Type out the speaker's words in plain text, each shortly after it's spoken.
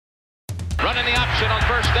Running the option on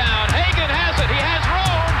first down. Hagan has it. He has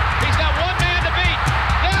room. He's got one man to beat.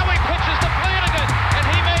 Now he pitches to Flanagan, and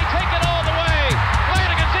he may take it all the way.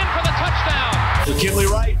 Flanagan's in for the touchdown. McKinley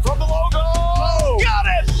Wright from the logo. Oh,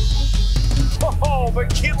 got it! Oh,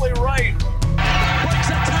 McKinley Wright.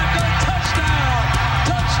 Breaks a tackle. Touchdown.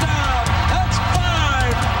 Touchdown. That's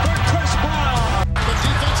 5 for Chris Brown. The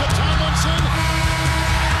defense of Tomlinson.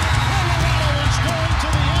 Colorado is going to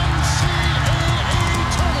the NCAA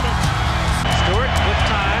tournament. Stewart with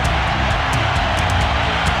time.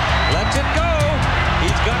 Lets it go.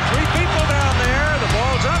 He's got 3 people down there. The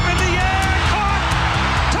ball's up in the air. Caught.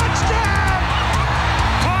 Touchdown.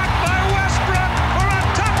 Caught by Westbrook for a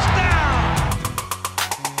touchdown.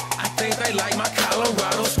 I think they like my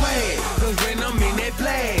Colorado swag, 'cause when I'm in that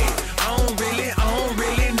flag, I don't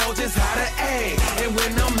really know just how to act. And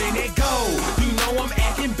when I'm in that goal, you know I'm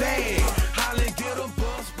acting bad. Holland get a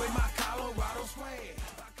bus with my Colorado swag.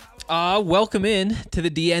 Welcome in to the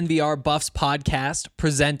DNVR Buffs podcast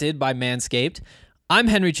presented by Manscaped. I'm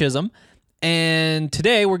Henry Chisholm, and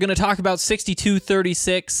today we're going to talk about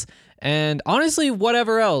 62-36 and honestly,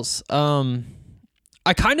 whatever else.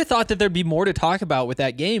 I kind of thought that there'd be more to talk about with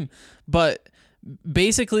that game, but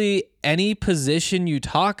basically any position you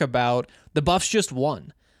talk about, the Buffs just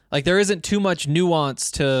won. Like, there isn't too much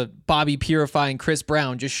nuance to Bobby Purify and Chris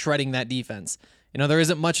Brown just shredding that defense. You know, there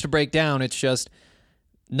isn't much to break down. It's just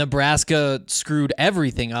Nebraska screwed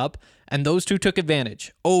everything up, and those two took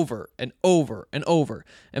advantage over and over and over.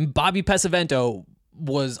 And Bobby Pesavento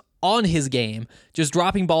was on his game, just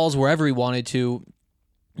dropping balls wherever he wanted to.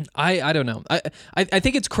 I don't know. I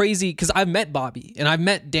think it's crazy because I've met Bobby and I've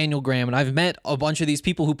met Daniel Graham and I've met a bunch of these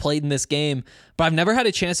people who played in this game, but I've never had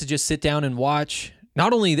a chance to just sit down and watch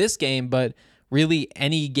not only this game, but really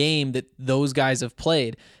any game that those guys have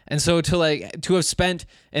played. And so to have spent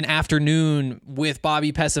an afternoon with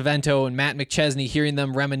Bobby Pesavento and Matt McChesney, hearing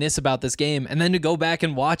them reminisce about this game, and then to go back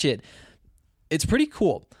and watch it, it's pretty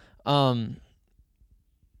cool.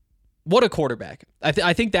 What a quarterback.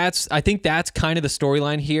 I think that's kind of the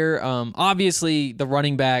storyline here. Obviously, the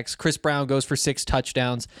running backs, Chris Brown goes for 6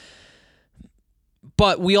 touchdowns.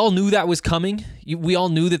 But we all knew that was coming. We all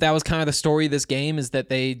knew that was kind of the story of this game, is that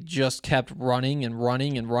they just kept running and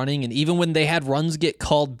running and running. And even when they had runs get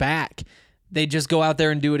called back, they just go out there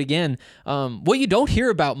and do it again. What you don't hear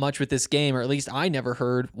about much with this game, or at least I never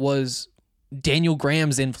heard, was Daniel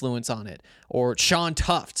Graham's influence on it, or Sean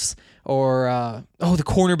Tufts, or the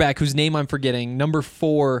cornerback whose name I'm forgetting, number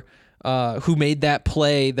 4, who made that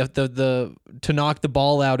play, the to knock the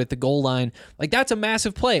ball out at the goal line. Like, that's a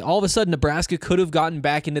massive play. All of a sudden, Nebraska could have gotten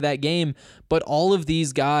back into that game, but all of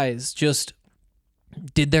these guys just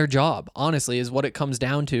did their job, honestly, is what it comes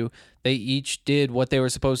down to. They each did what they were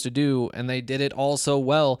supposed to do, and they did it all so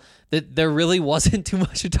well that there really wasn't too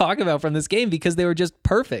much to talk about from this game because they were just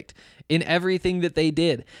perfect in everything that they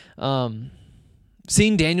did.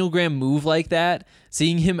 Seeing Daniel Graham move like that,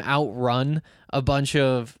 seeing him outrun a bunch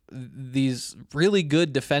of these really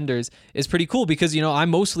good defenders is pretty cool because, you know, I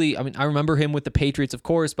remember him with the Patriots, of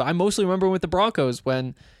course, but I mostly remember him with the Broncos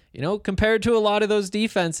when, you know, compared to a lot of those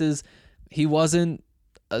defenses, he wasn't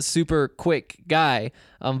a super quick guy.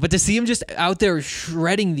 But to see him just out there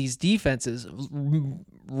shredding these defenses,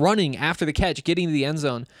 running after the catch, getting to the end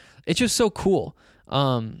zone, it's just so cool.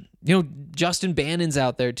 Justin Bannon's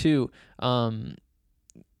out there too.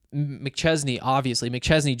 McChesney, obviously.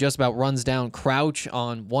 McChesney just about runs down Crouch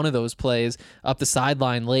on one of those plays up the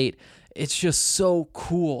sideline late. It's just so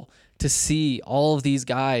cool to see all of these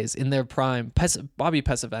guys in their prime. Bobby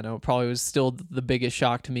Pesavento probably was still the biggest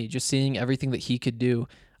shock to me, just seeing everything that he could do.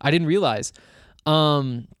 I didn't realize.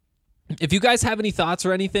 If you guys have any thoughts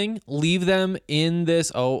or anything, leave them in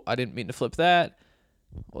this. Oh, I didn't mean to flip that.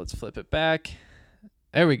 Let's flip it back.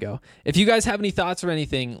 There we go. If you guys have any thoughts or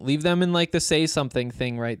anything, leave them in like the say something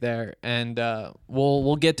thing right there, and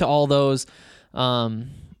we'll get to all those.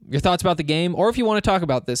 Your thoughts about the game, or if you want to talk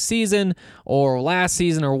about this season or last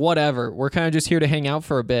season or whatever. We're kind of just here to hang out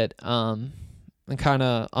for a bit and kind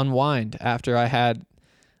of unwind after I had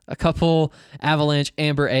a couple Avalanche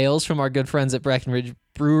Amber Ales from our good friends at Breckenridge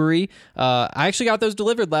Brewery. I actually got those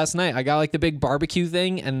delivered last night. I got like the big barbecue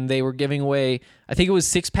thing, and they were giving away, I think it was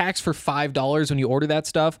 6 packs for $5 when you order that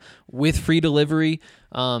stuff with free delivery.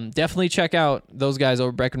 Definitely check out those guys over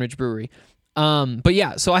at Breckenridge Brewery. But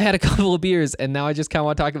yeah, so I had a couple of beers, and now I just kind of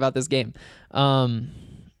want to talk about this game.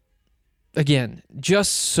 Again,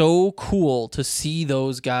 just so cool to see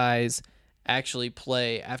those guys actually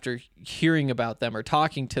play after hearing about them or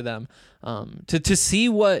talking to them, to see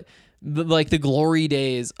what the glory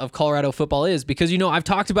days of Colorado football is, because, I've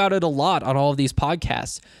talked about it a lot on all of these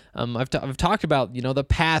podcasts. I've talked about, the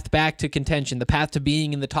path back to contention, the path to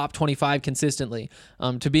being in the top 25 consistently,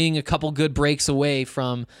 to being a couple good breaks away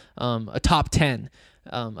from a top 10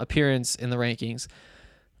 appearance in the rankings.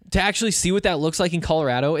 To actually see what that looks like in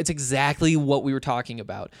Colorado, it's exactly what we were talking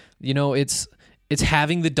about. It's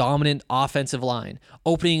having the dominant offensive line,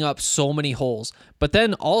 opening up so many holes. But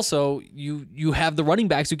then also you have the running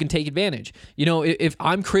backs who can take advantage. If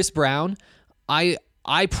I'm Chris Brown, I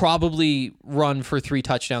probably run for 3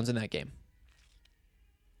 touchdowns in that game.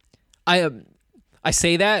 I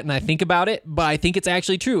say that and I think about it, but I think it's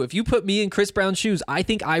actually true. If you put me in Chris Brown's shoes, I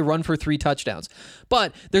think I run for 3 touchdowns.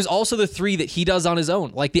 But there's also the 3 that he does on his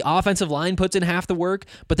own. Like the offensive line puts in half the work,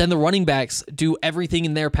 but then the running backs do everything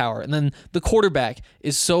in their power. And then the quarterback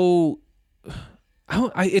is so...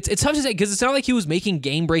 It's tough to say, because it's not like he was making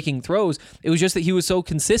game-breaking throws. It was just that he was so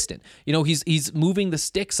consistent. He's moving the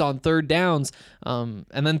sticks on third downs, and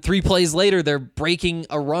then 3 plays later, they're breaking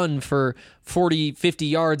a run for 40, 50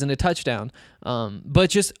 yards and a touchdown. But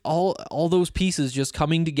just all those pieces just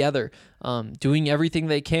coming together, doing everything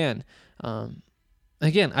they can.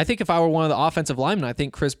 Again, I think if I were one of the offensive linemen, I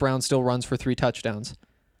think Chris Brown still runs for 3 touchdowns.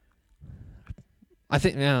 I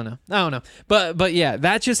don't know. But yeah,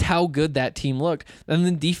 that's just how good that team looked. And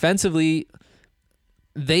then defensively,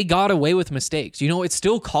 they got away with mistakes. It's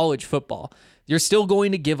still college football. You're still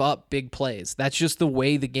going to give up big plays. That's just the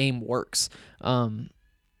way the game works. You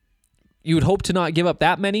would hope to not give up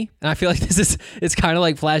that many. And I feel like it's kind of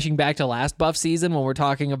like flashing back to last Buff season when we're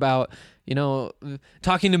talking about,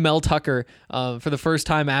 talking to Mel Tucker for the first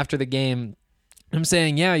time after the game. I'm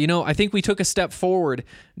saying, yeah, I think we took a step forward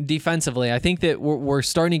defensively. I think that we're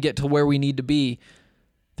starting to get to where we need to be.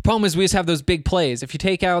 The problem is we just have those big plays. If you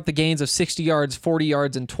take out the gains of 60 yards, 40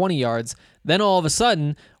 yards, and 20 yards, then all of a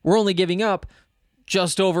sudden, we're only giving up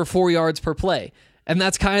just over 4 yards per play. And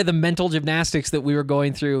that's kind of the mental gymnastics that we were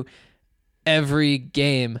going through every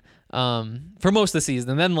game for most of the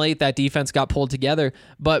season. And then late, that defense got pulled together.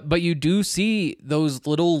 But you do see those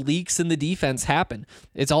little leaks in the defense happen.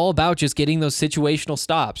 It's all about just getting those situational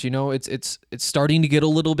stops. It's starting to get a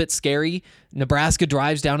little bit scary. Nebraska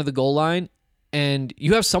drives down to the goal line, and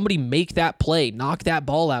you have somebody make that play, knock that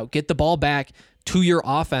ball out, get the ball back to your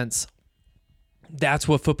offense. That's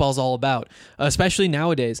what football's all about, especially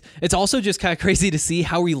nowadays. It's also just kind of crazy to see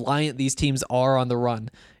how reliant these teams are on the run.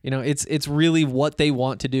 It's really what they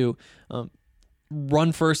want to do.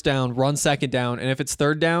 Run first down, run second down, and if it's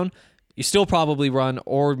third down, you still probably run,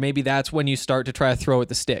 or maybe that's when you start to try to throw at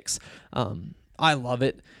the sticks. I love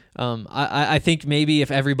it. I think maybe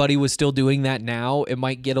if everybody was still doing that now, it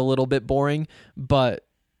might get a little bit boring, but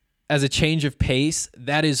as a change of pace,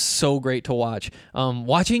 that is so great to watch.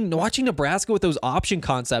 Watching Nebraska with those option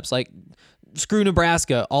concepts, like screw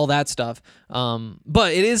Nebraska, all that stuff.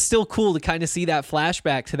 But it is still cool to kind of see that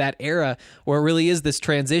flashback to that era where it really is this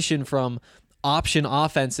transition from option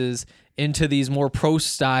offenses into these more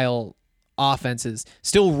pro-style offenses.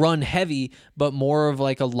 Still run heavy, but more of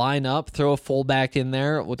like a line up, throw a fullback in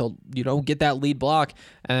there with get that lead block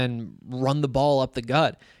and run the ball up the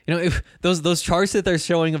gut. If those charts that they're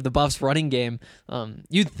showing of the Buffs running game,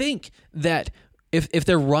 you'd think that if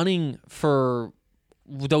they're running for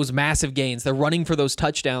those massive gains, they're running for those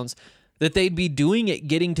touchdowns, that they'd be doing it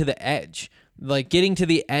getting to the edge. Like getting to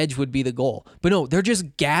the edge would be the goal. But no, they're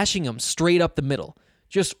just gashing them straight up the middle.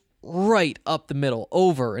 Just right up the middle,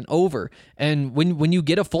 over and over. And when you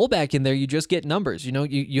get a fullback in there, you just get numbers.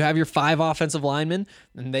 You have your 5 offensive linemen,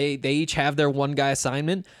 and they each have their 1 guy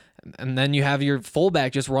assignment. And then you have your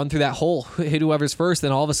fullback just run through that hole, hit whoever's first,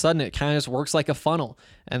 then all of a sudden it kind of just works like a funnel.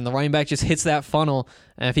 And the running back just hits that funnel,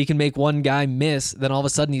 and if he can make 1 guy miss, then all of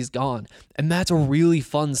a sudden he's gone. And that's a really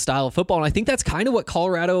fun style of football. And I think that's kind of what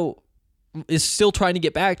Colorado is still trying to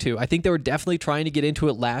get back to. I think they were definitely trying to get into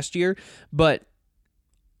it last year, but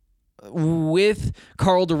with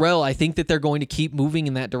Karl Dorrell, I think that they're going to keep moving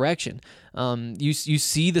in that direction. You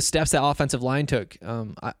see the steps that offensive line took.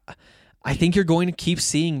 I think you're going to keep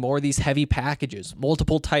seeing more of these heavy packages,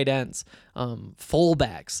 multiple tight ends,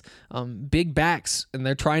 fullbacks, big backs, and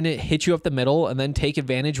they're trying to hit you up the middle and then take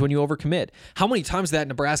advantage when you overcommit. How many times did that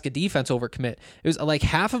Nebraska defense overcommit? It was like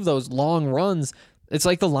half of those long runs. It's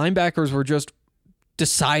like the linebackers were just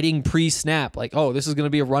deciding pre-snap, like, oh, this is going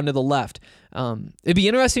to be a run to the left. It'd be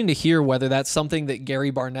interesting to hear whether that's something that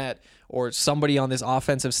Gary Barnett or somebody on this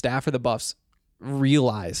offensive staff for the Buffs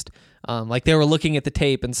realized. Like they were looking at the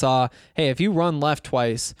tape and saw, hey, if you run left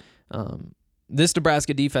twice, this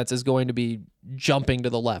Nebraska defense is going to be jumping to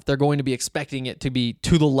the left. They're going to be expecting it to be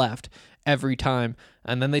to the left every time,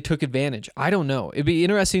 and then they took advantage. I don't know. It'd be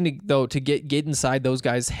interesting to get inside those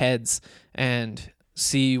guys' heads and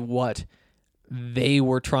see what they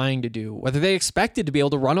were trying to do, whether they expected to be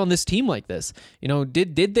able to run on this team like this.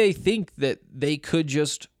 Did they think that they could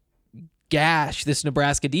just gash this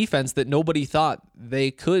Nebraska defense that nobody thought they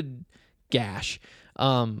could gash?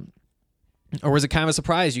 Or was it kind of a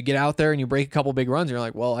surprise? You get out there and you break a couple big runs and you're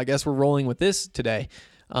like, well, I guess we're rolling with this today.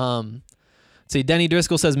 See, Denny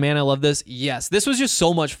Driscoll says, man, I love this. Yes, this was just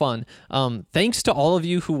so much fun. Thanks to all of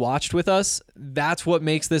you who watched with us. That's what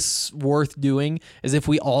makes this worth doing, is if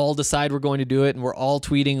we all decide we're going to do it and we're all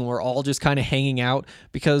tweeting and we're all just kind of hanging out,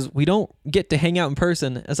 because we don't get to hang out in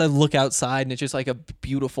person. As I look outside and it's just like a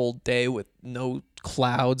beautiful day with no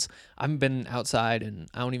clouds. I haven't been outside and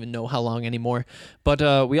I don't even know how long anymore.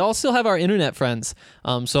 But we all still have our internet friends.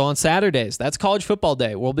 So on Saturdays, that's college football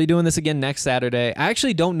day. We'll be doing this again next Saturday. I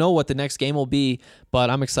actually don't know what the next game will be,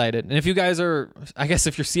 but I'm excited. And if you guys are, I guess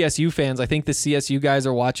if you're CSU fans, I think the CSU guys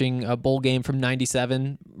are watching a bowl game from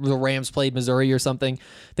 97. The Rams played Missouri or something.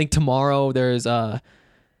 I think tomorrow there's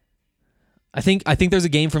I think there's a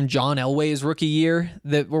game from John Elway's rookie year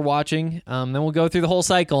that we're watching. Then we'll go through the whole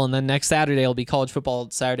cycle, and then next Saturday will be college football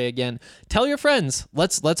Saturday again. Tell your friends.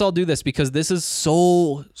 Let's all do this, because this is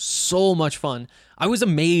so much fun. I was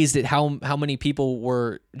amazed at how many people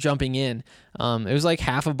were jumping in. It was like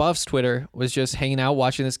half of Buff's Twitter was just hanging out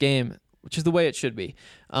watching this game, which is the way it should be.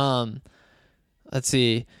 Let's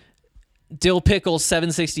see. Dill Pickles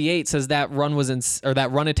 768 says that run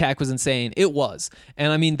attack was insane. It was.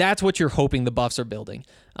 And I mean, that's what you're hoping the Buffs are building.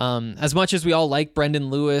 As much as we all like Brendan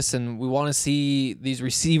Lewis and we want to see these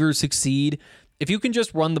receivers succeed, if you can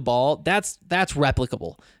just run the ball, that's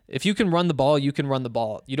replicable. If you can run the ball, you can run the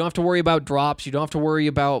ball. You don't have to worry about drops. You don't have to worry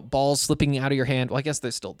about balls slipping out of your hand. Well, I guess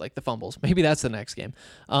there's still like the fumbles. Maybe that's the next game.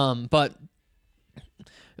 But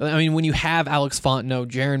I mean, when you have Alex Fontenot,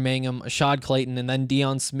 Jaron Mangum, Ashad Clayton, and then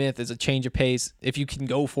Deion Smith as a change of pace, if you can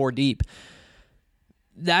go 4 deep,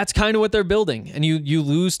 that's kind of what they're building. And you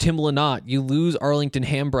lose Tim Lynott, you lose Arlington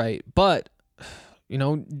Hambright, but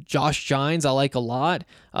Josh Gines I like a lot.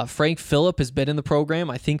 Frank Phillip has been in the program.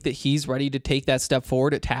 I think that he's ready to take that step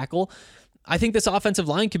forward at tackle. I think this offensive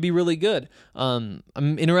line could be really good. I'm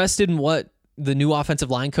interested in what the new offensive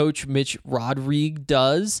line coach, Mitch Rodrigue,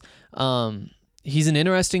 does. He's an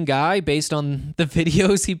interesting guy based on the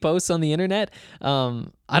videos he posts on the internet.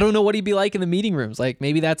 I don't know what he'd be like in the meeting rooms. Like,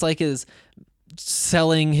 maybe that's like his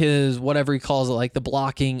selling his, whatever he calls it, like the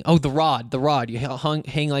blocking. Oh, the rod. You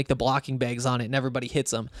hang like the blocking bags on it and everybody hits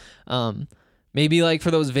them. Maybe like for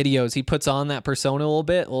those videos, he puts on that persona a little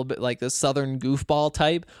bit like the Southern goofball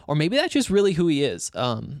type, or maybe that's just really who he is.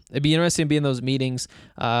 It'd be interesting to be in those meetings.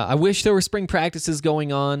 I wish there were spring practices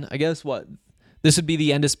going on. I guess this would be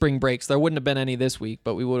the end of spring breaks. There wouldn't have been any this week,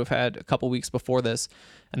 but we would have had a couple weeks before this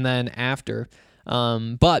and then after.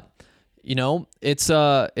 But it's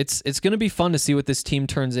going to be fun to see what this team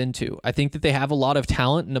turns into. I think that they have a lot of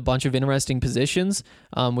talent in a bunch of interesting positions,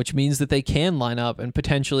 which means that they can line up and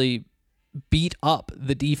potentially beat up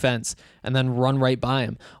the defense and then run right by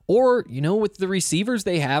them. Or, with the receivers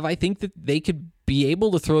they have, I think that they could be able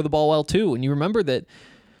to throw the ball well too. And you remember that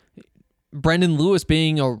Brendan Lewis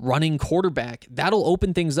being a running quarterback, that'll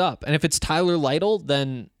open things up. And if it's Tyler Lytle,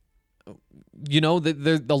 then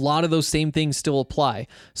a lot of those same things still apply.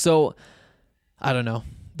 So I don't know.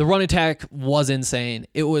 The run attack was insane.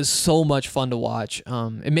 It was so much fun to watch.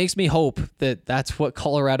 It makes me hope that that's what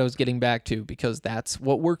Colorado's getting back to, because that's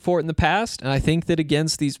what worked for it in the past. And I think that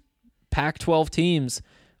against these Pac-12 teams,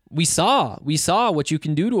 we saw what you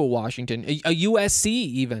can do to a Washington, a USC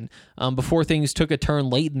even, before things took a turn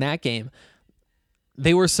late in that game.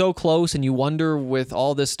 They were so close, and you wonder with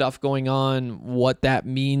all this stuff going on what that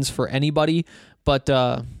means for anybody. But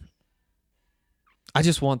I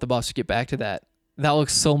just want the Buffs to get back to that. That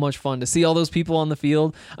looks so much fun to see all those people on the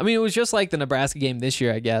field. I mean, it was just like the Nebraska game this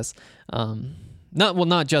year, I guess.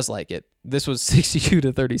 Not just like it. This was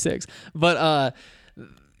 62-36. But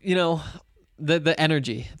The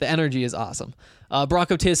energy is awesome.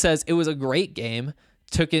 Bronco Tiz says it was a great game.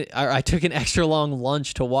 I took an extra long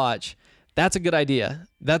lunch to watch. That's a good idea.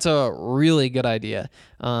 That's a really good idea.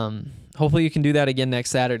 Hopefully you can do that again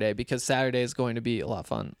next Saturday, because Saturday is going to be a lot of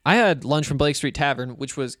fun. I had lunch from Blake Street Tavern,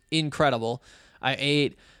 which was incredible.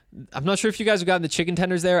 I'm not sure if you guys have gotten the chicken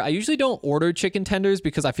tenders there. I usually don't order chicken tenders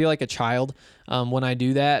because I feel like a child when I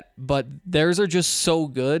do that, but theirs are just so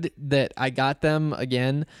good that I got them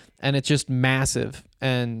again, and it's just massive.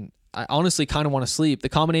 And I honestly kind of want to sleep. The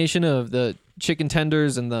combination of the chicken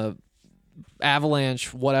tenders and the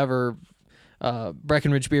Avalanche, whatever,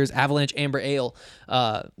 Breckenridge Beers Avalanche Amber Ale.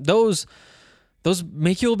 Those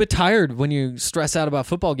make you a little bit tired when you stress out about a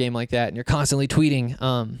football game like that and you're constantly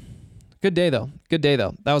tweeting. Good day though.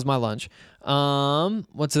 That was my lunch.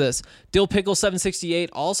 What's this? Dill Pickle 768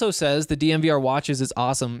 also says the DMVR watches is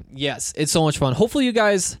awesome. Yes, it's so much fun. Hopefully you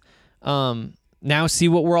guys now see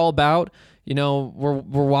what we're all about. You know,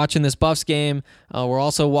 we're watching this Buffs game. We're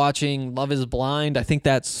also watching Love is Blind. I think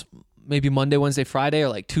that's maybe Monday, Wednesday, Friday, or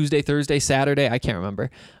like Tuesday, Thursday, Saturday. I can't remember.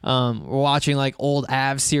 We're watching like old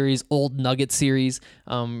Avs series, old Nugget series.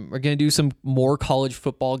 We're going to do some more college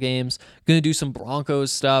football games. Going to do some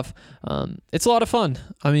Broncos stuff. It's a lot of fun.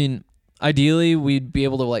 I mean, ideally, we'd be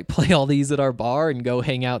able to like play all these at our bar and go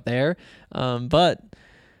hang out there. But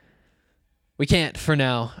we can't for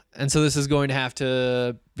now. And so this is going to have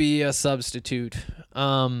to be a substitute. It's a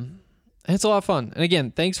lot of fun. And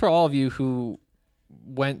again, thanks for all of you who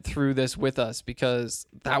went through this with us because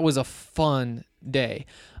that was a fun day.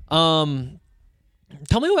 Tell me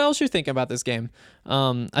what else you're thinking about this game.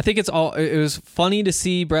 I think it was funny to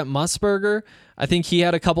see Brent Musburger. I think he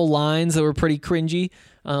had a couple lines that were pretty cringy.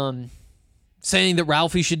 Saying that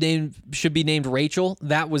Ralphie should be named Rachel.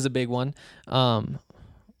 That was a big one.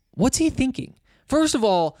 What's he thinking? First of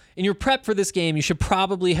all, in your prep for this game, you should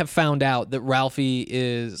probably have found out that Ralphie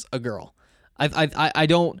is a girl. I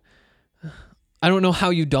don't know how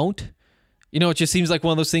you don't. You know, it just seems like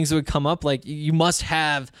one of those things that would come up. Like, you must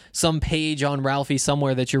have some page on Ralphie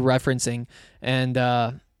somewhere that you're referencing, and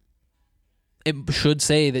it should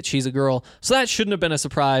say that she's a girl. So that shouldn't have been a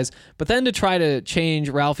surprise. But then to try to change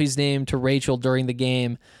Ralphie's name to Rachel during the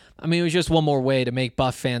game, I mean, it was just one more way to make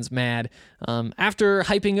Buff fans mad. After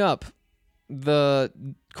hyping up the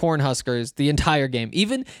Cornhuskers the entire game,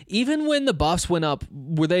 even when the Buffs went up,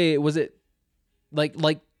 was it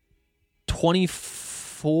like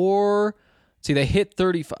 24? See, they hit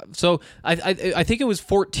 35. So I think it was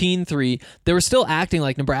 14-3. They were still acting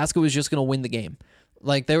like Nebraska was just going to win the game.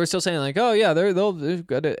 Like, they were still saying, like, oh, yeah, they're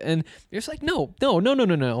good. And you're just like, no.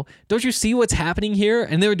 Don't you see what's happening here?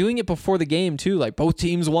 And they were doing it before the game, too. Like, both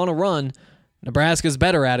teams want to run. Nebraska's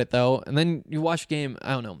better at it, though. And then you watch the game.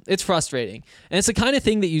 I don't know. It's frustrating. And it's the kind of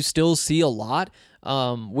thing that you still see a lot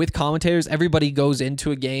with commentators. Everybody goes into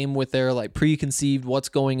a game with their, like, preconceived what's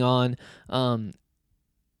going on.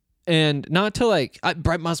 And not to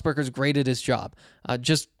Brent Musburger's great at his job.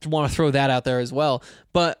 Just want to throw that out there as well.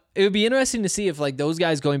 But it would be interesting to see if like those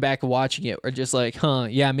guys going back and watching it are just like,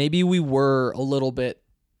 yeah, maybe we were a little bit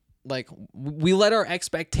like we let our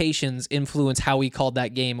expectations influence how we called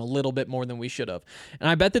that game a little bit more than we should have. And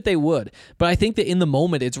I bet that they would. But I think that in the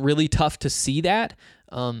moment, it's really tough to see that.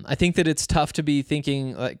 I think that it's tough to be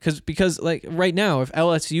thinking because right now, if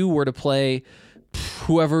LSU were to play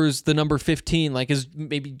whoever's the number 15, like is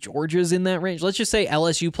maybe Georgia's in that range. Let's just say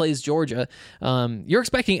LSU plays Georgia. You're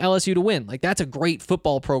expecting LSU to win. Like, that's a great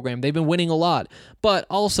football program. They've been winning a lot. But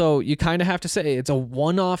also, you kind of have to say it's a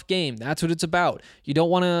one-off game. That's what it's about. You don't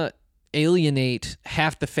want to alienate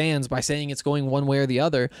half the fans by saying it's going one way or the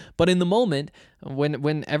other. But in the moment,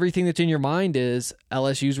 when everything that's in your mind is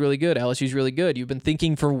LSU's really good, you've been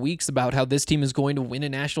thinking for weeks about how this team is going to win a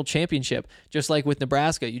national championship, just like with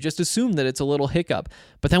Nebraska. You just assume that it's a little hiccup.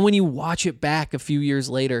 But then when you watch it back a few years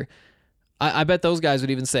later, I bet those guys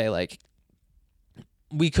would even say, like,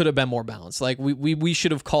 we could have been more balanced. Like, we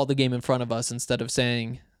should have called the game in front of us instead of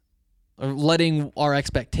saying or letting our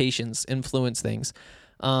expectations influence things.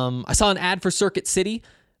 I saw an ad for Circuit City.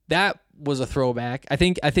 That was a throwback. I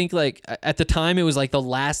think like at the time it was like the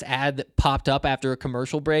last ad that popped up after a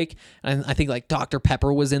commercial break. And I think like Dr.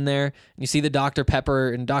 Pepper was in there. And you see the Dr.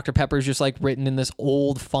 Pepper, and Dr. Pepper is just like written in this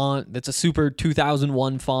old font that's a super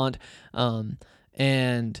 2001 font.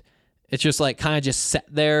 And it's just like kind of just set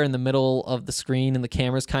there in the middle of the screen and the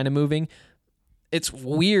camera's kind of moving. It's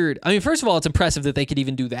weird. I mean, first of all, it's impressive that they could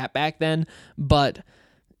even do that back then. But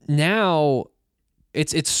now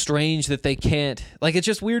it's strange that they can't, like, it's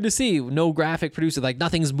just weird to see no graphic producer, like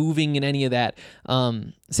nothing's moving in any of that.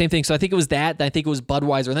 Same thing. So I think it was that. I think it was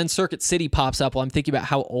Budweiser. And then Circuit City pops up while I'm thinking about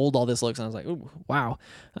how old all this looks. And I was like, ooh, wow.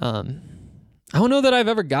 I don't know that I've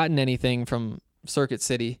ever gotten anything from Circuit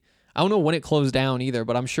City. I don't know when it closed down either,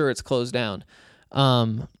 but I'm sure it's closed down.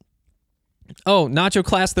 Nacho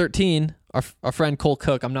Class 13, our friend Cole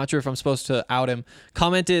Cook, I'm not sure if I'm supposed to out him,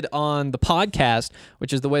 commented on the podcast,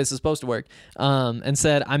 which is the way this is supposed to work, and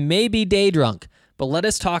said, I may be day drunk, but let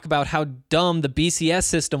us talk about how dumb the BCS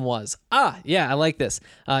system was. Yeah, I like this.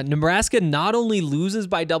 Nebraska not only loses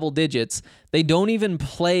by double digits, they don't even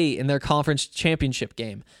play in their conference championship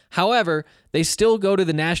game. However, they still go to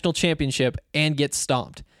the national championship and get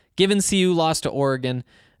stomped. Given CU lost to Oregon,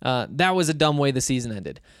 that was a dumb way the season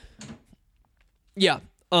ended. Yeah.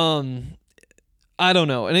 I don't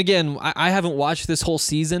know. And again, I haven't watched this whole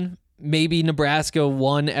season. Maybe Nebraska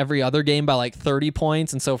won every other game by like 30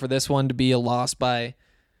 points. And so for this one to be a loss by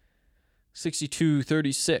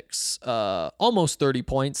 62-36, almost 30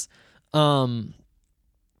 points,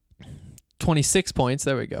 26 points.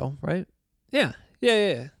 There we go. Right. Yeah.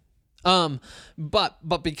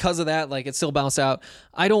 But because of that, like, it still bounced out.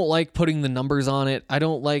 I don't like putting the numbers on it. I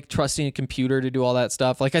don't like trusting a computer to do all that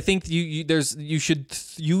stuff. Like, I think you should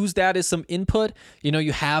use that as some input. You know,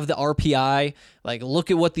 you have the RPI, like, look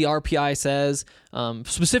at what the RPI says,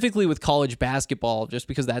 specifically with college basketball, just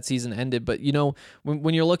because that season ended. But, you know,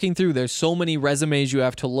 when you're looking through, there's so many resumes you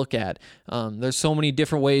have to look at. There's so many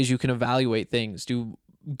different ways you can evaluate things. Do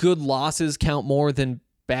good losses count more than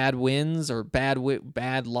bad wins, or bad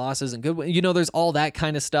losses and good wins? You know, there's all that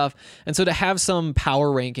kind of stuff. And so to have some power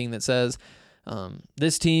ranking that says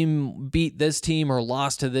this team beat this team or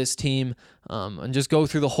lost to this team, and just go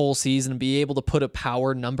through the whole season and be able to put a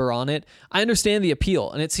power number on it, I understand the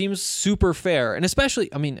appeal, and it seems super fair. And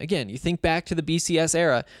especially, I mean, again, you think back to the BCS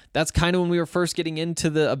era, that's kind of when we were first getting into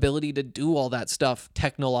the ability to do all that stuff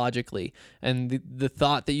technologically, and the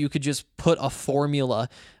thought that you could just put a formula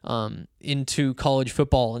into college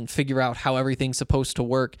football and figure out how everything's supposed to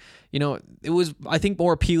work. You know, it was, I think,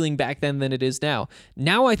 more appealing back then than it is now.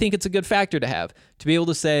 Now I think it's a good factor to have, to be able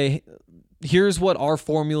to say, here's what our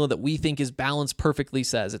formula that we think is balanced perfectly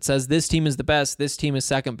says. It says this team is the best, this team is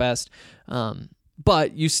second best.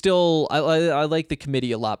 But you still, I like the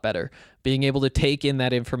committee a lot better, being able to take in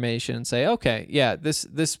that information and say, okay, yeah,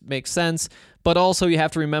 this makes sense. But also you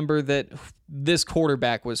have to remember that this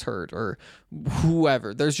quarterback was hurt, or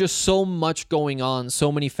whoever. There's just so much going on,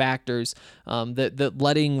 so many factors, that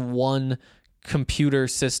letting one computer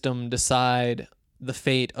system decide the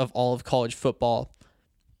fate of all of college football,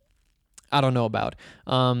 I don't know about.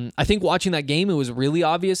 I think watching that game, it was really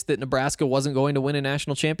obvious that Nebraska wasn't going to win a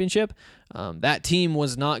national championship. That team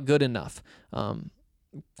was not good enough.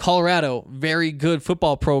 Colorado, very good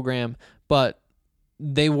football program, but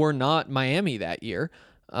they were not Miami that year.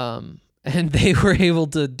 And they were able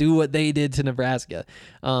to do what they did to Nebraska.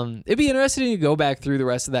 It'd be interesting to go back through the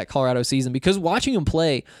rest of that Colorado season, because watching them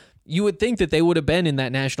play, you would think that they would have been in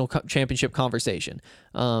that national championship conversation.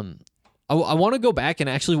 I want to go back and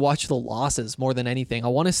actually watch the losses more than anything. I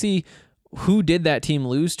want to see who did that team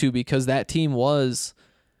lose to, because that team was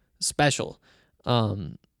special.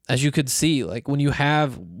 As you could see, like, when you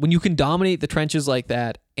can dominate the trenches like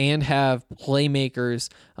that and have playmakers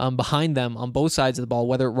behind them on both sides of the ball,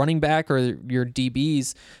 whether running back or your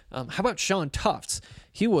DBs. How about Sean Tufts?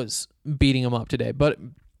 He was beating him up today, but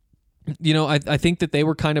you know, I think that they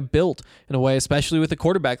were kind of built in a way, especially with a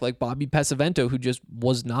quarterback like Bobby Pesavento, who just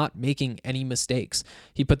was not making any mistakes.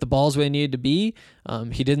 He put the balls where they needed to be.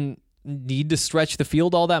 He didn't need to stretch the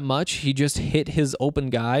field all that much. He just hit his open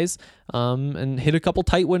guys, and hit a couple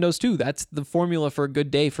tight windows too. That's the formula for a good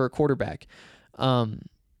day for a quarterback. What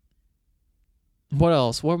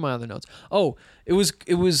else? What are my other notes? Oh, it was,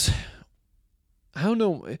 I don't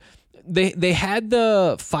know. They had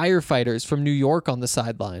the firefighters from New York on the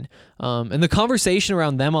sideline, and the conversation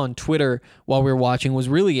around them on Twitter while we were watching was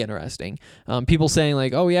really interesting. People saying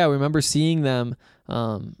like, "Oh yeah, I remember seeing them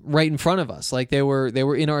right in front of us, like they were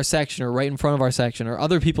in our section or right in front of our section." Or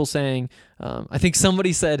other people saying, I think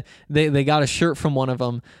somebody said they got a shirt from one of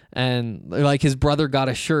them, and like his brother got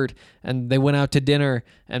a shirt, and they went out to dinner,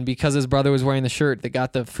 and because his brother was wearing the shirt, they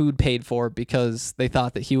got the food paid for because they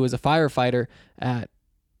thought that he was a firefighter at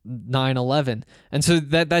 9/11. And so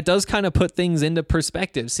that does kind of put things into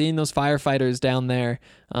perspective, seeing those firefighters down there,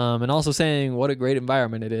 and also saying what a great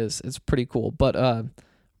environment it is. It's pretty cool. But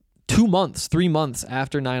 3 months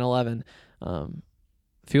after 9/11,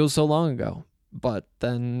 feels so long ago. But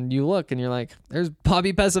then you look and you're like, there's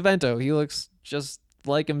Bobby Pesavento. He looks just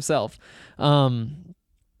like himself.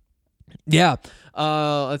 Yeah.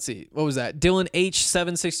 Let's see. What was that? Dylan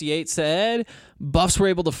H768 said Buffs were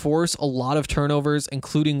able to force a lot of turnovers,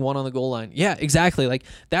 including one on the goal line. Yeah, exactly. Like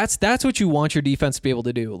that's what you want your defense to be able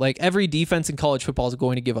to do. Like every defense in college football is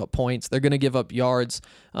going to give up points. They're going to give up yards.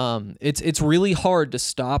 It's really hard to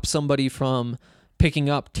stop somebody from picking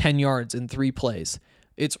up 10 yards in 3 plays.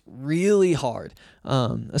 It's really hard.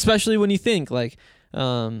 Especially when you think like,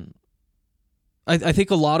 I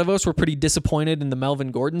think a lot of us were pretty disappointed in the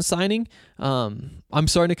Melvin Gordon signing. I'm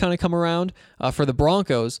starting to kind of come around for the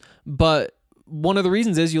Broncos, but one of the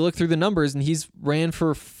reasons is you look through the numbers and he's ran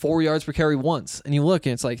for 4 yards per carry once, and you look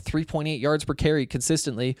and it's like 3.8 yards per carry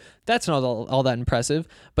consistently. That's not all that impressive.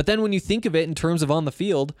 But then when you think of it in terms of on the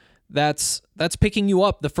field, that's picking you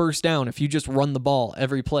up the first down if you just run the ball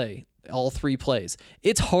every play. all 3 plays.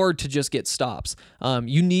 It's hard to just get stops.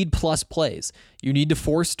 You need plus plays. You need to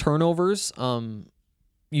force turnovers.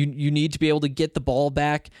 You need to be able to get the ball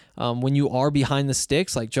back when you are behind the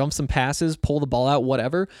sticks, like jump some passes, pull the ball out,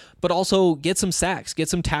 whatever, but also get some sacks, get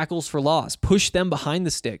some tackles for loss, push them behind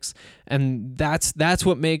the sticks. And that's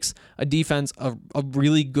what makes a defense a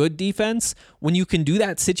really good defense. When you can do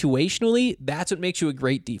that situationally, that's what makes you a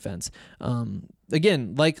great defense.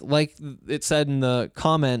 Again, like it said in the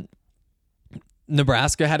comment,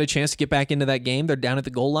 Nebraska had a chance to get back into that game. They're down at the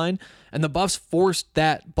goal line, and the Buffs forced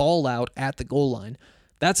that ball out at the goal line.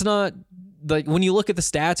 That's not, like, when you look at the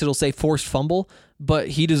stats, it'll say forced fumble, but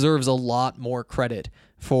he deserves a lot more credit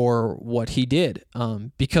for what he did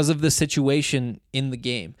because of the situation in the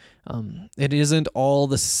game. It isn't all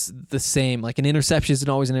the same. Like, an interception isn't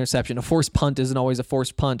always an interception. A forced punt isn't always a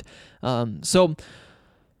forced punt. So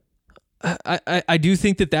I do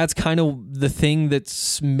think that that's kind of the thing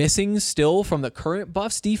that's missing still from the current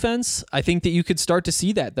Buffs defense. I think that you could start to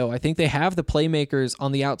see that, though. I think they have the playmakers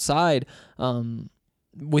on the outside,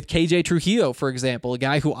 with KJ Trujillo, for example, a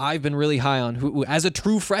guy who I've been really high on, who as a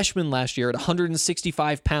true freshman last year at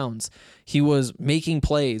 165 pounds, he was making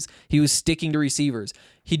plays. He was sticking to receivers.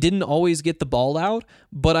 He didn't always get the ball out,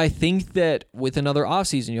 but I think that with another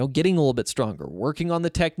offseason, getting a little bit stronger, working on the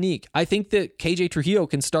technique, I think that KJ Trujillo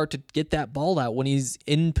can start to get that ball out when he's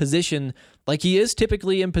in position, like he is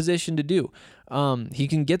typically in position to do. He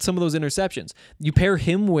can get some of those interceptions. You pair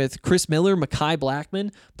him with Chris Miller, Mekhi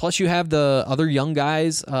Blackman, plus you have the other young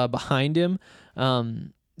guys behind him.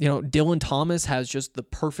 Dylan Thomas has just the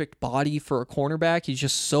perfect body for a cornerback. He's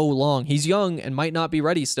just so long. He's young and might not be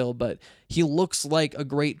ready still, but he looks like a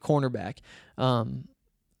great cornerback. Tariq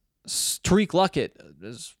Luckett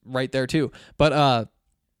is right there too. But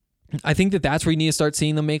I think that that's where you need to start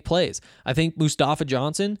seeing them make plays. I think Mustafa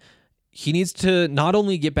Johnson, he needs to not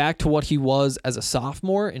only get back to what he was as a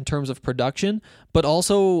sophomore in terms of production, but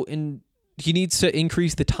also he needs to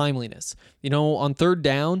increase the timeliness. On third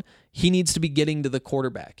down, he needs to be getting to the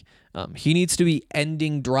quarterback. He needs to be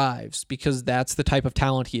ending drives because that's the type of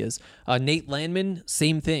talent he is. Nate Landman,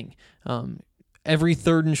 same thing. Every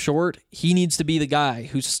third and short, he needs to be the guy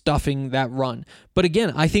who's stuffing that run. But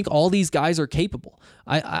again, I think all these guys are capable.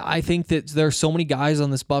 I think that there are so many guys on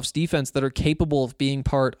this Buffs defense that are capable of being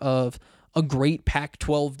part of a great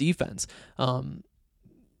Pac-12 defense.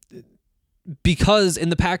 Because in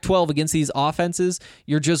the Pac-12 against these offenses,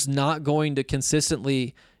 you're just not going to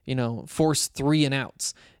consistently, force 3 and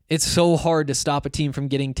outs. It's so hard to stop a team from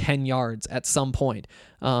getting 10 yards at some point.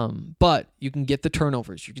 But you can get the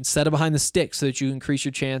turnovers. You can set it behind the stick so that you increase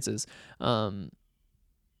your chances. And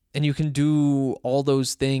you can do all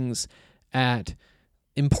those things at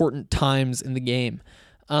important times in the game.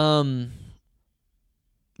 Before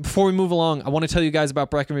we move along, I want to tell you guys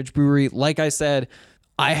about Breckenridge Brewery. Like I said,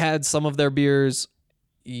 I had some of their beers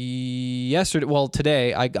yesterday. Well,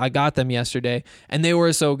 today. I got them yesterday, and they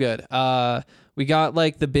were so good. We got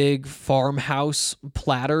like the big farmhouse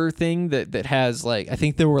platter thing that has I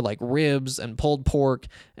think there were ribs and pulled pork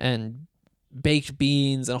and baked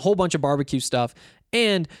beans and a whole bunch of barbecue stuff.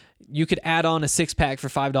 And you could add on a 6-pack for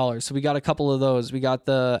 $5. So we got a couple of those. We got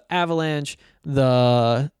the Avalanche,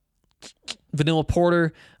 the vanilla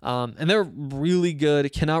porter, and they're really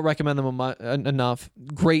good. Cannot recommend them enough.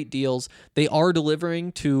 Great deals. They are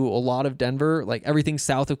delivering to a lot of Denver, everything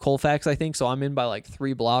south of Colfax, I think. So I'm in by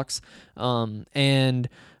 3 blocks. And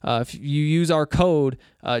if you use our code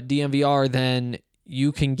DMVR, then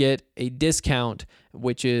you can get a discount,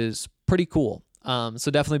 which is pretty cool. So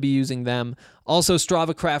definitely be using them. Also,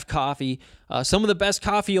 Strava Craft Coffee, some of the best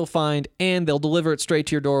coffee you'll find, and they'll deliver it straight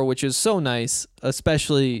to your door, which is so nice,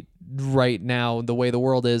 especially right now, the way the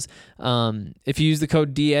world is. If you use the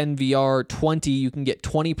code DNVR20, you can get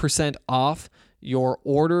 20% off your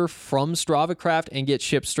order from Strava Craft and get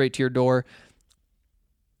shipped straight to your door.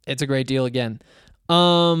 It's a great deal again.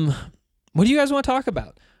 What do you guys want to talk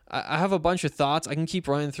about? I have a bunch of thoughts. I can keep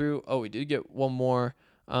running through. Oh, we did get one more.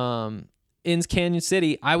 Inns Canyon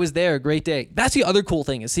City. I was there. Great day. That's the other cool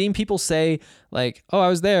thing is seeing people say oh, I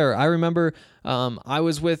was there. I remember I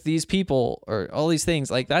was with these people or all these things.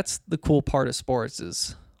 That's the cool part of sports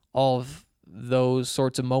is all of those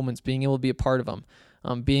sorts of moments, being able to be a part of them.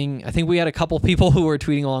 I think we had a couple people who were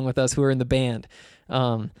tweeting along with us who were in the band.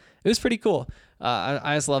 It was pretty cool.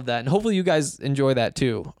 I just love that. And hopefully you guys enjoy that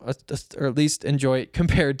too, or at least enjoy it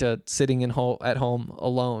compared to sitting at home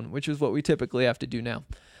alone, which is what we typically have to do now.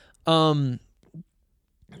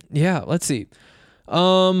 Yeah, let's see.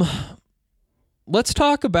 Let's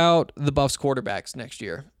talk about the Buffs quarterbacks next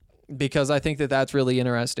year. because I think that that's really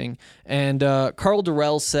interesting. And Karl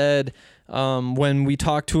Dorrell said when we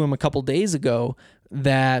talked to him a couple days ago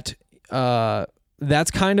that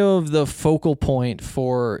that's kind of the focal point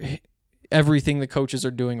for everything the coaches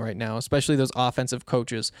are doing right now, especially those offensive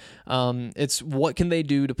coaches. It's what can they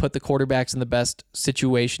do to put the quarterbacks in the best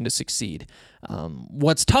situation to succeed.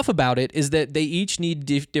 What's tough about it is that they each need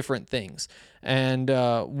different things. And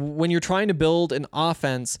when you're trying to build an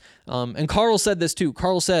offense, and Karl said this too,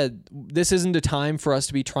 Karl said, this isn't a time for us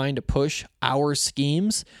to be trying to push our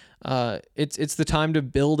schemes. It's the time to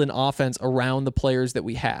build an offense around the players that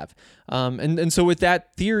we have. And so with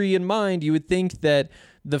that theory in mind, you would think that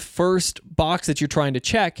the first box that you're trying to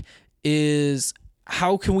check is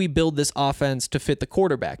how can we build this offense to fit the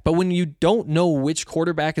quarterback? But when you don't know which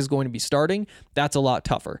quarterback is going to be starting, that's a lot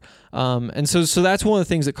tougher. And so that's one of the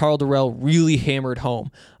things that Karl Dorrell really hammered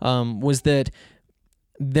home, was that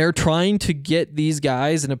they're trying to get these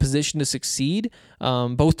guys in a position to succeed.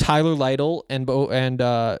 Both Tyler Lytle and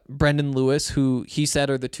Brendan Lewis, who he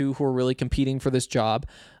said are the two who are really competing for this job.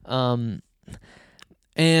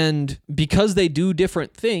 And because they do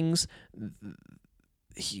different things,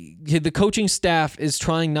 the coaching staff is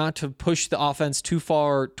trying not to push the offense too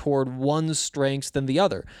far toward one's strengths than the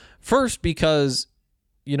other. First, because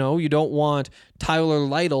you don't want Tyler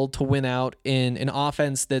Lytle to win out in an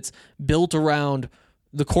offense that's built around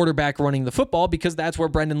the quarterback running the football, because that's where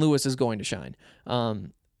Brendan Lewis is going to shine.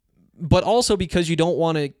 But also because you don't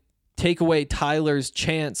want to take away Tyler's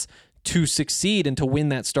chance to succeed and to win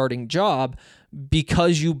that starting job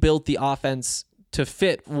because you built the offense to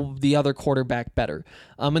fit the other quarterback better.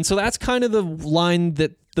 And so that's kind of the line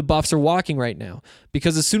that the Buffs are walking right now,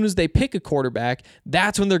 because as soon as they pick a quarterback,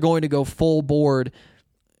 that's when they're going to go full board.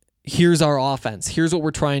 Here's our offense. Here's what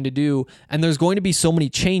we're trying to do. And there's going to be so many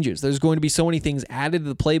changes. There's going to be so many things added to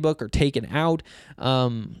the playbook or taken out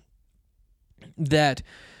that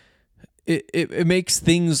it makes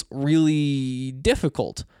things really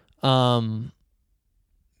difficult to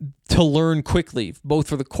learn quickly, both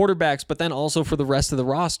for the quarterbacks, but then also for the rest of the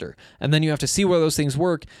roster. And then you have to see where those things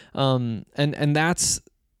work. And that's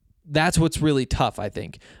what's really tough, I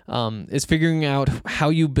think, is figuring out how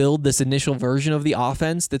you build this initial version of the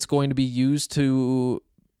offense that's going to be used to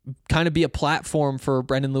kind of be a platform for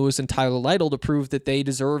Brendan Lewis and Tyler Lytle to prove that they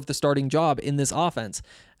deserve the starting job in this offense.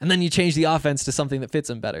 And then you change the offense to something that fits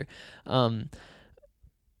them better.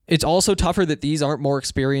 It's also tougher that these aren't more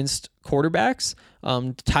experienced quarterbacks.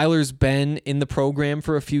 Tyler's been in the program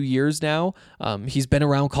for a few years now. He's been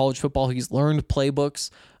around college football. He's learned playbooks.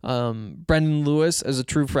 Brendan Lewis, as a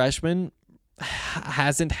true freshman,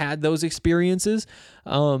 hasn't had those experiences.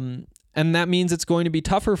 And that means it's going to be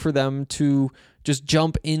tougher for them to just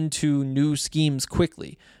jump into new schemes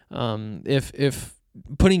quickly. If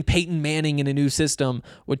putting Peyton Manning in a new system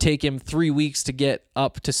would take him 3 weeks to get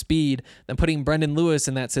up to speed, then putting Brendan Lewis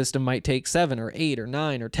in that system might take 7 or 8 or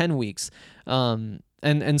 9 or 10 weeks.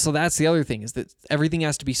 And so that's the other thing, is that everything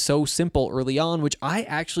has to be so simple early on, which I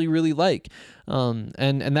actually really like. And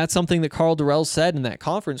that's something that Karl Dorrell said in that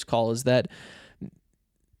conference call, is that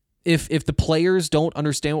if the players don't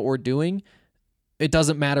understand what we're doing, it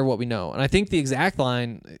doesn't matter what we know. And I think the exact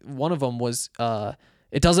line, one of them was,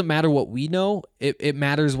 it doesn't matter what we know, it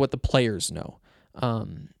matters what the players know,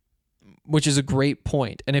 which is a great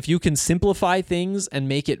point. And if you can simplify things and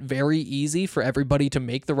make it very easy for everybody to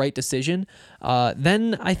make the right decision,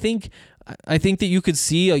 then I think that you could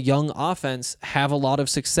see a young offense have a lot of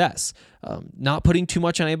success. Not putting too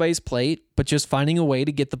much on anybody's plate, but just finding a way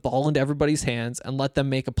to get the ball into everybody's hands and let them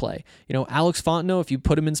make a play. Alex Fontenot, if you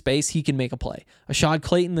put him in space, he can make a play. Ashad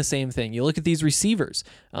Clayton, the same thing. You look at these receivers.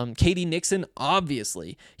 KD Nixon,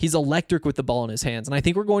 obviously, he's electric with the ball in his hands, and I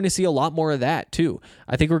think we're going to see a lot more of that too.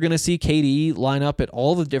 I think we're going to see KD line up at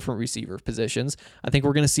all the different receiver positions. I think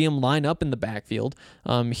we're going to see him line up in the backfield.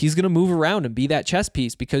 He's going to move around and be that chess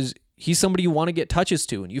piece, because he's somebody you want to get touches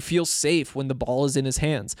to, and you feel safe when the ball is in his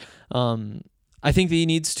hands. I think that he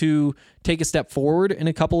needs to take a step forward in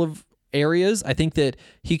a couple of areas. I think that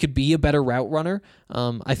he could be a better route runner.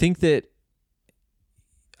 I think that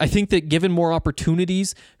given more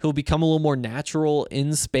opportunities, he'll become a little more natural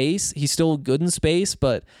in space. He's still good in space,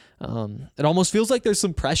 but it almost feels like there's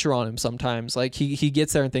some pressure on him sometimes. Like he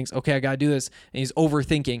gets there and thinks, okay, I got to do this, and he's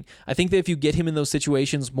overthinking. I think that if you get him in those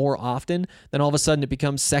situations more often, then all of a sudden it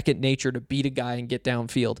becomes second nature to beat a guy and get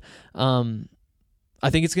downfield. I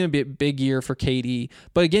think it's going to be a big year for KD.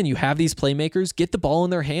 But again, you have these playmakers, get the ball in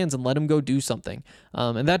their hands and let them go do something.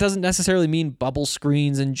 And that doesn't necessarily mean bubble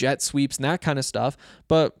screens and jet sweeps and that kind of stuff,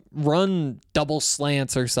 but run double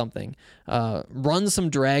slants or something. Run some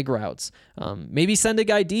drag routes. Maybe send a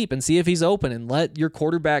guy deep and see if he's open, and let your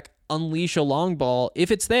quarterback unleash a long ball if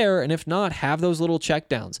it's there, and if not, have those little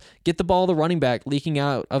checkdowns. Get the ball to the running back leaking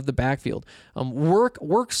out of the backfield.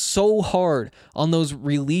 Work so hard on those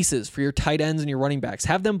releases for your tight ends and your running backs.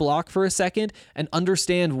 Have them block for a second and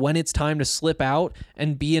understand when it's time to slip out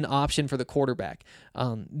and be an option for the quarterback.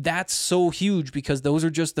 That's so huge because those are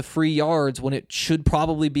just the free yards when it should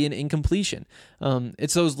probably be an incompletion.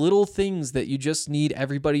 It's those little things that you just need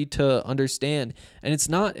everybody to understand. And it's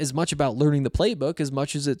not as much about learning the playbook as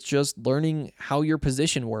much as it's just learning how your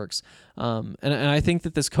position works. And I think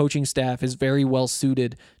that this coaching staff is very well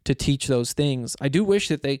suited to teach those things. I do wish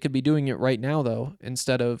that they could be doing it right now, though,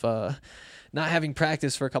 instead of not having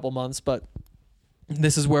practice for a couple months, but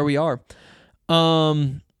this is where we are.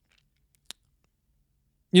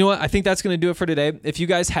 You know what? I think that's going to do it for today. If you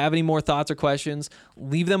guys have any more thoughts or questions,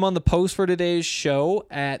 leave them on the post for today's show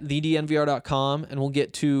at thednvr.com, and we'll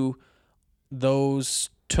get to those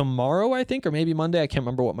tomorrow, I think, or maybe Monday. I can't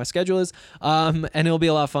remember what my schedule is. And it'll be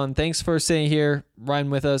a lot of fun. Thanks for sitting here, riding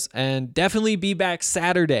with us, and definitely be back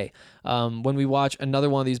Saturday when we watch another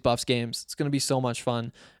one of these Buffs games. It's going to be so much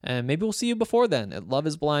fun. And maybe we'll see you before then at Love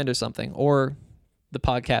is Blind or something, or the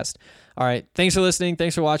podcast. All right. Thanks for listening.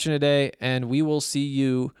 Thanks for watching today. And we will see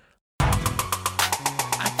you.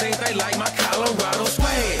 I think they like my Colorado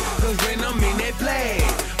swag, cause when I'm in that flag,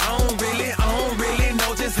 I don't really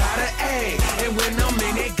know just how to act. And when I'm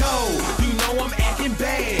in that goal, you know I'm acting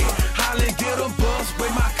bad. Hollin' get a bus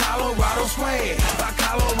with my Colorado swag. My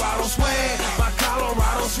Colorado swag, my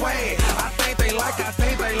Colorado swag. I think they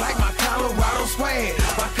like my Colorado swag.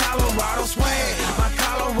 My Colorado swag, my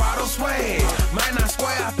Colorado swag. Man, I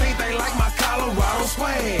swear I think they like my Colorado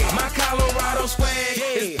swag. My Colorado swag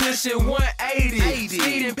is pushing 180.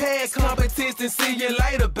 Speeding past competition, see you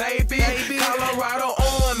later, baby. Colorado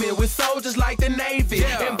Army with soldiers like the Navy.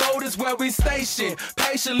 And boat is where we station,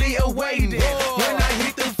 patiently awaiting. When I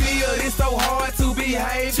hit the field, it's so hard to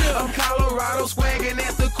behave. I'm Colorado swagging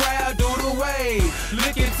as the crowd do the wave.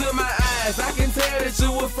 Look into my eyes, I can tell that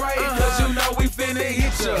you afraid. Cause you know we finna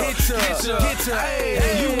hit ya.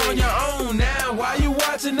 Hey, you on your own now, why you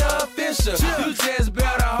watching the official? You just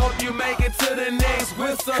better hope you make it to the next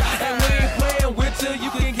whistle. And we ain't playing with you,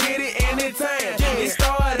 you can get it anytime. It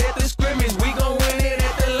started at the scrimmage, we gon' win it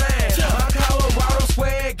at the line. My Colorado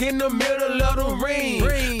swag in the middle of the ring.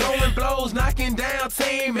 Throwing blows, knocking down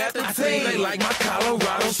team after team. I think they like my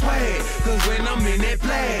Colorado swag, cause when I'm in that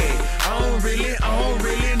flag, I don't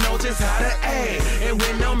really know just how to act. And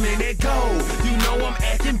when I'm in that goal, you know I'm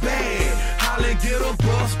acting bad. Holla, get a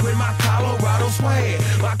bus with my Colorado swag.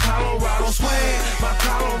 My Colorado swag, my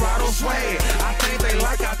Colorado swag. I think they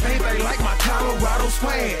like my Colorado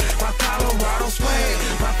swag. My Colorado swag,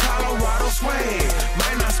 my Colorado swag.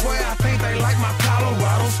 Man, I swear I think they like my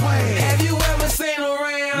Colorado swag. Have you ever seen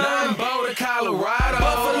around? Nothing but Colorado.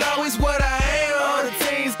 Buffalo is what I am. All the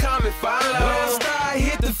teams come and follow. When Star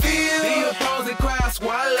hit the field, the opposing crowd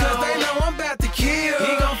swallow. Cause they know I'm about to kill.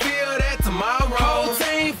 He gon' feel that tomorrow. Whole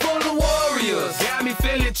team full of warriors. Got me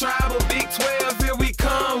feeling tribal. Big 12, here we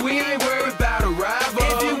come. We ain't worried about a rival.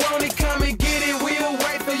 If you want it, come and get it. We'll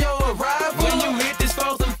wait for your arrival. When you hit this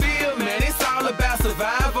frozen field, man, it's all about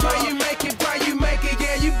survival. Pray you make it,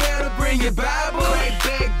 yeah, you better bring your Bible. Crack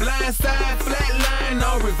back, blind side, flat line,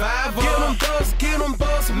 no revival. Get them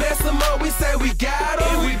busts, mess them up, we say we got them.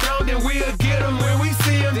 If we don't, then we'll get them. When we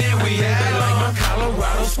see them, then we have them. They like my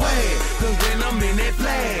Colorado swag, cause when I'm in that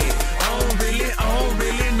flag, I don't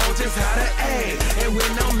really know just how to act. And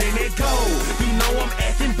when I'm in that goal, you know I'm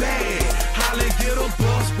acting bad. Holla, get a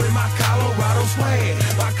bus with my Colorado swag.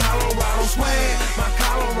 My Colorado swag, my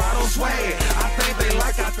Colorado swag. I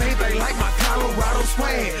think they like my Colorado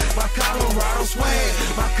swag. My Colorado swag,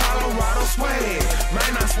 my Colorado swag.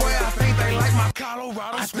 Man, I swear I think they like my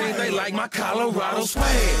Colorado swag. I think they like my Colorado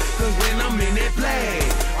swag, cause when I'm in that flag,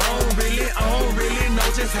 I don't really know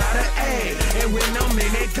just how to act. And when I'm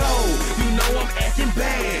in that goal, you know I'm acting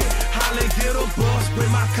bad. Holla, get a bus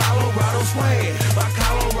with my Colorado swag. My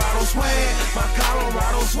Colorado swag, my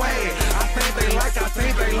Colorado swag. I think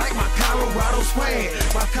they like my Colorado swag.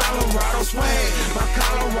 My Colorado swag, my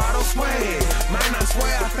Colorado swag. Man, I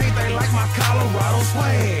swear I think they like my Colorado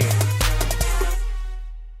swag.